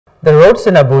The roads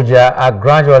in Abuja are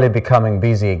gradually becoming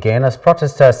busy again as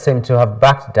protesters seem to have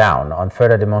backed down on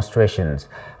further demonstrations.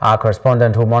 Our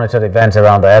correspondent who monitored events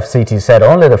around the FCT said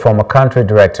only the former country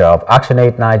director of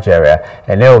ActionAid Nigeria,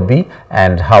 Ene Obi,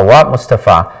 and Hauwa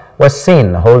Mustapha were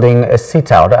seen holding a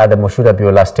sit-out at the Moshood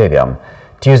Abiola Stadium.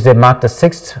 Tuesday marked the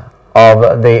 6th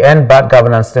of the End Bad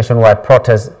Governance nationwide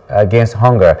protest against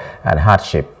hunger and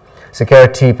hardship.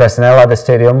 Security personnel at the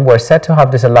stadium were said to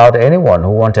have disallowed anyone who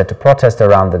wanted to protest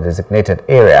around the designated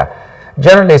area.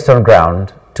 Journalists on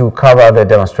ground to cover the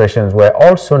demonstrations were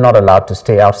also not allowed to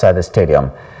stay outside the stadium.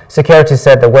 Security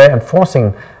said they were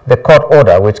enforcing the court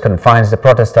order which confines the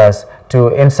protesters to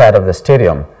inside of the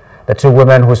stadium. The two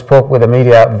women who spoke with the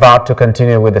media vowed to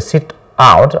continue with the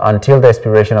sit-out until the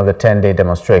expiration of the 10-day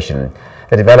demonstration.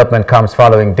 The development comes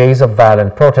following days of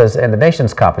violent protests in the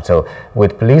nation's capital,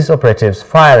 with police operatives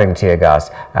firing tear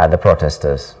gas at the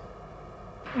protesters.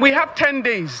 We have 10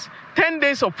 days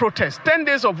of protest, 10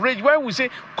 days of rage, where we say,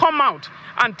 come out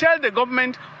and tell the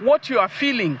government what you are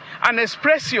feeling and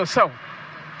express yourself.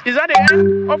 Is that the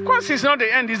end? Of course it's not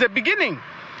the end, it's the beginning.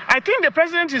 I think the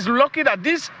president is lucky that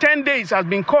these 10 days has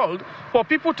been called for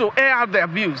people to air out their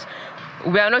views.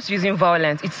 We are not using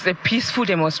violence, it's a peaceful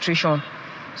demonstration.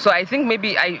 So I think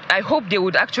maybe I hope they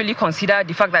would actually consider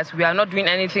the fact that we are not doing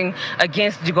anything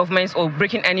against the government or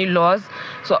breaking any laws.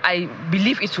 So I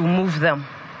believe it will move them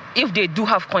if they do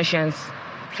have conscience.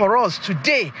 For us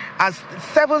today, as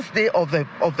 7th day of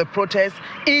the protest,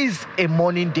 is a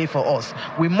mourning day for us.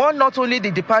 We mourn not only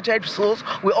the departed souls,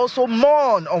 we also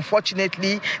mourn,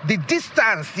 unfortunately, the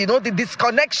distance, the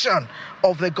disconnection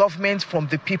of the government from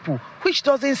the people, which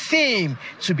doesn't seem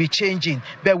to be changing.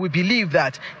 But we believe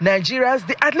that Nigerians,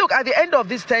 look, at the end of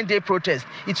this 10-day protest,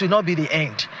 it will not be the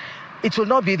end. It will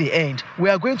not be the end. We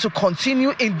are going to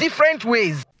continue in different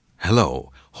ways.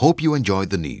 Hello, hope you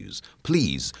enjoyed the news.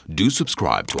 Please do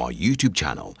subscribe to our YouTube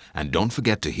channel and don't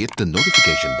forget to hit the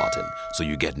notification button so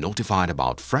you get notified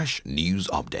about fresh news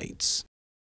updates.